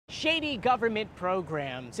shady government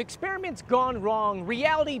programs, experiments gone wrong,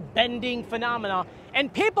 reality-bending phenomena,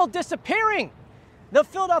 and people disappearing. The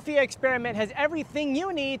Philadelphia experiment has everything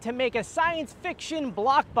you need to make a science fiction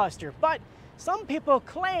blockbuster, but some people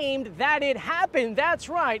claimed that it happened. That's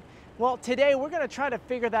right. Well, today we're going to try to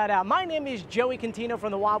figure that out. My name is Joey Contino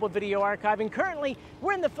from the Wildwood Video Archive, and currently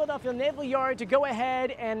we're in the Philadelphia Naval Yard to go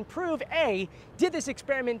ahead and prove A, did this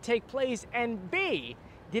experiment take place, and B,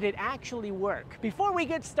 did it actually work? Before we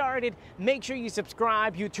get started, make sure you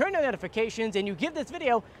subscribe, you turn on notifications, and you give this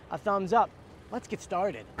video a thumbs up. Let's get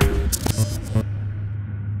started.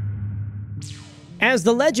 As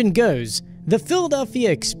the legend goes, the Philadelphia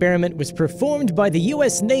experiment was performed by the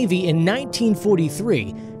U.S. Navy in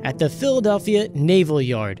 1943 at the Philadelphia Naval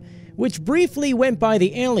Yard, which briefly went by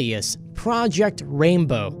the alias Project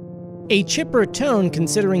Rainbow, a chipper tone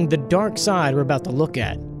considering the dark side we're about to look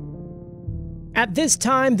at. At this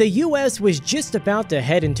time, the U.S. was just about to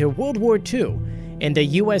head into World War II, and the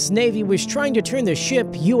U.S. Navy was trying to turn the ship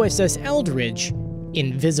USS Eldridge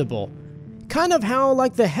invisible. Kind of how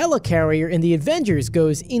like the helicarrier in the Avengers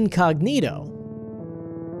goes incognito.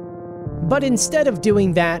 But instead of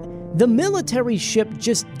doing that, the military ship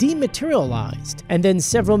just dematerialized, and then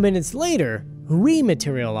several minutes later,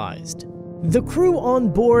 rematerialized. The crew on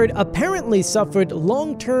board apparently suffered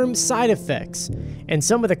long-term side effects, and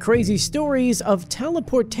some of the crazy stories of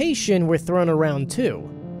teleportation were thrown around too.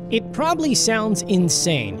 It probably sounds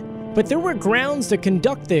insane, but there were grounds to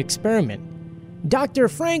conduct the experiment. Dr.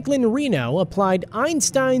 Franklin Reno applied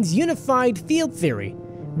Einstein's unified field theory,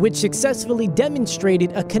 which successfully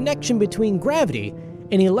demonstrated a connection between gravity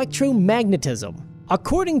and electromagnetism.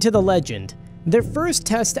 According to the legend, their first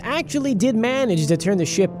test actually did manage to turn the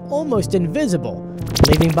ship almost invisible,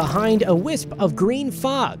 leaving behind a wisp of green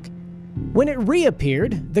fog. When it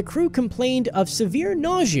reappeared, the crew complained of severe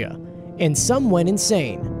nausea, and some went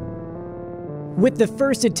insane. With the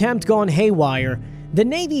first attempt gone haywire, the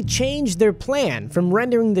Navy changed their plan from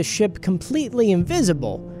rendering the ship completely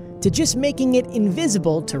invisible to just making it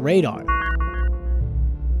invisible to radar.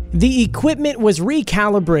 The equipment was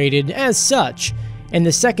recalibrated as such, and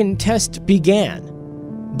the second test began.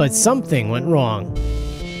 But something went wrong.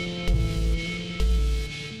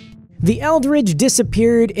 The Eldridge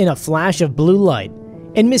disappeared in a flash of blue light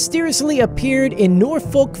and mysteriously appeared in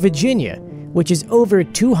Norfolk, Virginia, which is over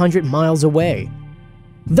 200 miles away.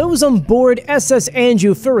 Those on board SS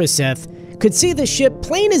Andrew Furuseth could see the ship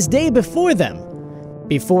plain as day before them,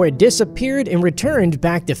 before it disappeared and returned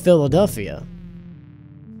back to Philadelphia.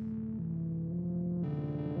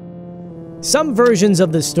 Some versions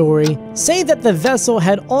of the story say that the vessel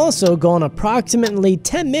had also gone approximately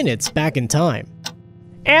 10 minutes back in time.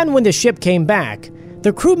 And when the ship came back,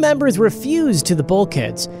 the crew members refused to the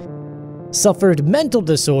bulkheads, suffered mental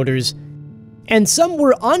disorders, and some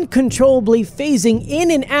were uncontrollably phasing in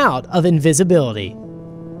and out of invisibility.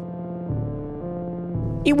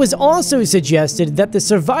 It was also suggested that the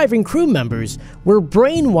surviving crew members were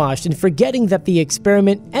brainwashed in forgetting that the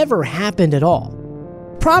experiment ever happened at all.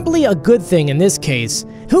 Probably a good thing in this case.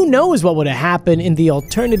 Who knows what would have happened in the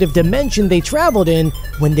alternative dimension they traveled in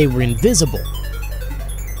when they were invisible.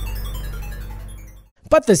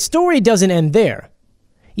 But the story doesn't end there.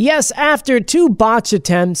 Yes, after 2 botched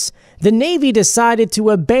attempts, the Navy decided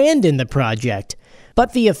to abandon the project,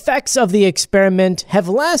 but the effects of the experiment have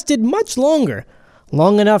lasted much longer,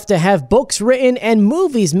 long enough to have books written and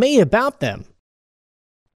movies made about them.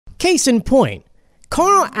 Case in point,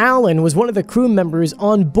 Carl Allen was one of the crew members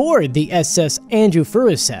on board the SS Andrew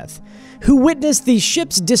Furuseth, who witnessed the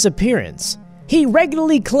ship's disappearance. He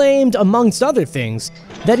regularly claimed, amongst other things,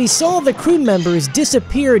 that he saw the crew members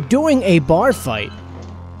disappear during a bar fight.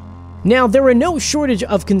 Now, there are no shortage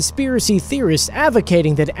of conspiracy theorists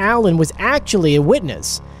advocating that Allen was actually a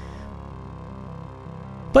witness.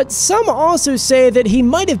 But some also say that he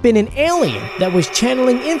might have been an alien that was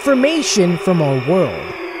channeling information from our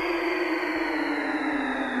world.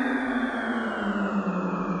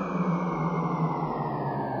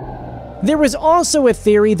 There was also a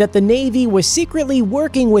theory that the Navy was secretly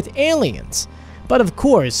working with aliens. But of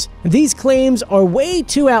course, these claims are way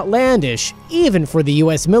too outlandish, even for the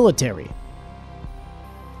US military.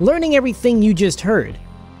 Learning everything you just heard,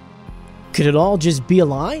 could it all just be a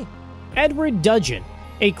lie? Edward Dudgeon,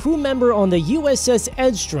 a crew member on the USS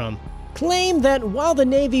Edstrom, claimed that while the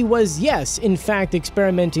Navy was, yes, in fact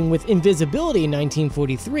experimenting with invisibility in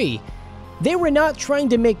 1943, they were not trying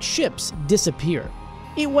to make ships disappear.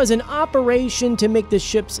 It was an operation to make the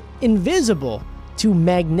ships invisible to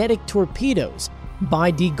magnetic torpedoes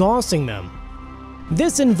by degaussing them.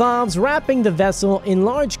 This involves wrapping the vessel in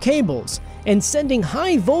large cables and sending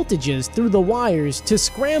high voltages through the wires to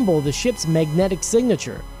scramble the ship's magnetic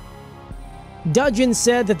signature. Dudgeon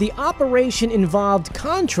said that the operation involved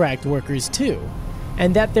contract workers too,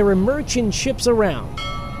 and that there were merchant ships around.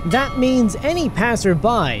 That means any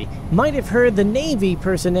passerby might have heard the Navy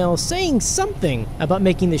personnel saying something about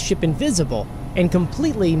making the ship invisible and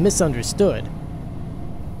completely misunderstood.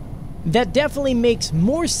 That definitely makes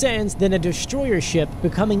more sense than a destroyer ship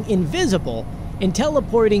becoming invisible and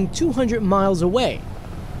teleporting 200 miles away.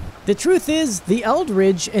 The truth is, the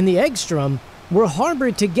Eldridge and the Eggstrom were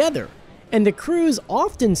harbored together, and the crews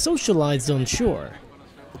often socialized on shore.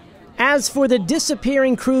 As for the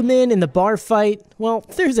disappearing crewmen in the bar fight, well,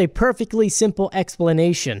 there's a perfectly simple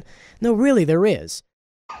explanation. No, really there is.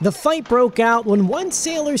 The fight broke out when one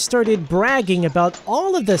sailor started bragging about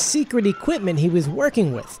all of the secret equipment he was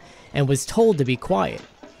working with, and was told to be quiet.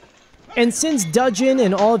 And since Dudgeon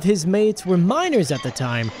and all of his mates were minors at the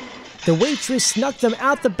time, the waitress snuck them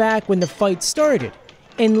out the back when the fight started,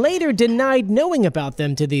 and later denied knowing about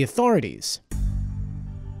them to the authorities.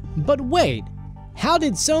 But wait, how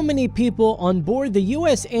did so many people on board the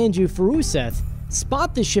U.S. Andrew Faruseth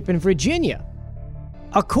spot the ship in Virginia?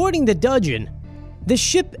 According to Dudgeon, the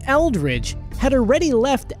ship Eldridge had already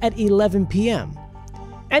left at 11 p.m.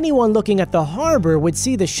 Anyone looking at the harbor would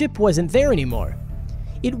see the ship wasn't there anymore.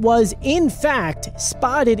 It was, in fact,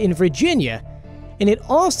 spotted in Virginia, and it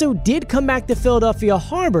also did come back to Philadelphia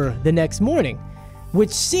Harbor the next morning,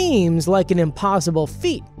 which seems like an impossible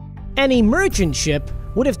feat. Any merchant ship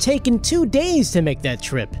would have taken 2 days to make that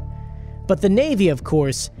trip. But the Navy, of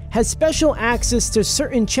course, has special access to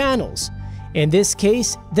certain channels, in this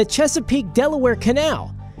case, the Chesapeake-Delaware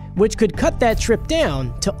Canal, which could cut that trip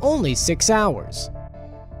down to only 6 hours.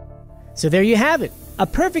 So there you have it, a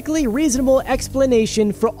perfectly reasonable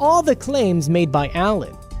explanation for all the claims made by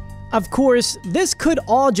Allen. Of course, this could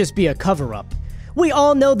all just be a cover-up. We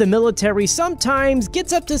all know the military sometimes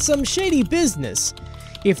gets up to some shady business.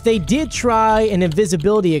 If they did try an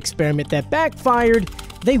invisibility experiment that backfired,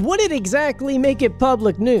 they wouldn't exactly make it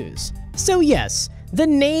public news. So yes, the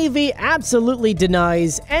Navy absolutely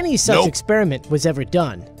denies any such experiment was ever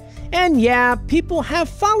done. And yeah, people have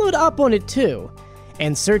followed up on it too,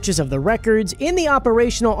 and searches of the records in the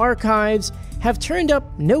operational archives have turned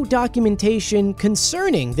up no documentation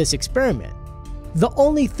concerning this experiment. The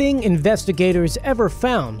only thing investigators ever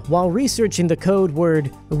found while researching the code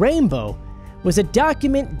word rainbow was a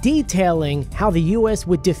document detailing how the US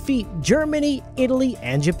would defeat Germany, Italy,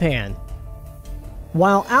 and Japan.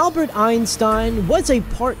 While Albert Einstein was a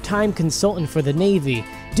part-time consultant for the Navy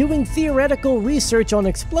doing theoretical research on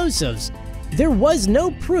explosives, there was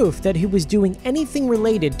no proof that he was doing anything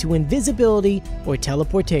related to invisibility or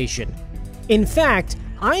teleportation. In fact,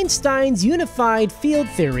 Einstein's unified field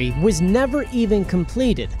theory was never even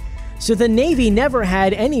completed, so the Navy never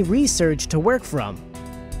had any research to work from.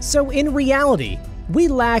 So in reality, we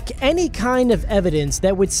lack any kind of evidence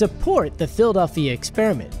that would support the Philadelphia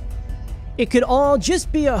experiment. It could all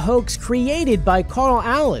just be a hoax created by Carl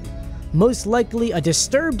Allen, most likely a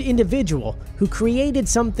disturbed individual who created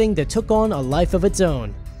something that took on a life of its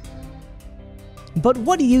own. But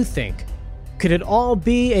what do you think? Could it all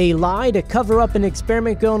be a lie to cover up an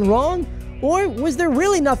experiment gone wrong? Or was there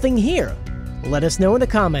really nothing here? Let us know in the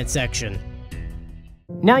comment section.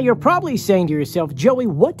 Now you're probably saying to yourself, Joey,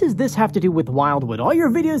 what does this have to do with Wildwood? All your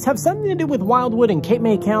videos have something to do with Wildwood and Cape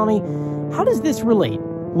May County. How does this relate?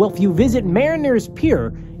 Well, if you visit Mariner's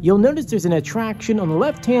Pier, you'll notice there's an attraction on the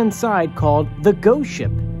left-hand side called the Ghost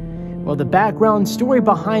Ship. Well, the background story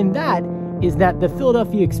behind that is that the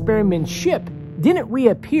Philadelphia experiment ship didn't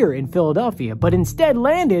reappear in Philadelphia, but instead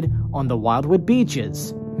landed on the Wildwood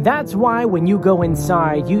beaches. That's why when you go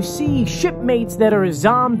inside, you see shipmates that are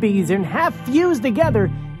zombies and half fused together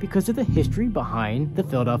because of the history behind the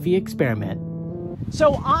Philadelphia experiment.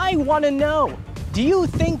 So I want to know, do you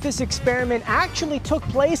think this experiment actually took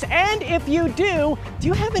place? And if you do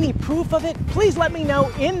you have any proof of it? Please let me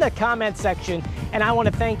know in the comment section. And I want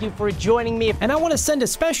to thank you for joining me. And I want to send a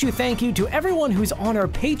special thank you to everyone who's on our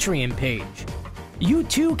Patreon page. You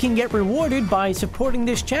too can get rewarded by supporting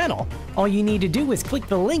this channel. All you need to do is click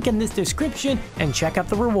the link in this description and check out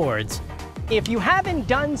the rewards. If you haven't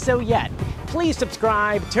done so yet, please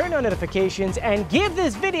subscribe, turn on notifications, and give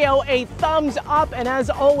this video a thumbs up. And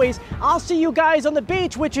as always, I'll see you guys on the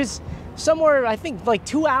beach, which is somewhere, I think, like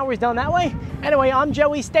 2 hours down that way. Anyway, I'm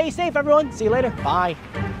Joey. Stay safe, everyone. See you later. Bye.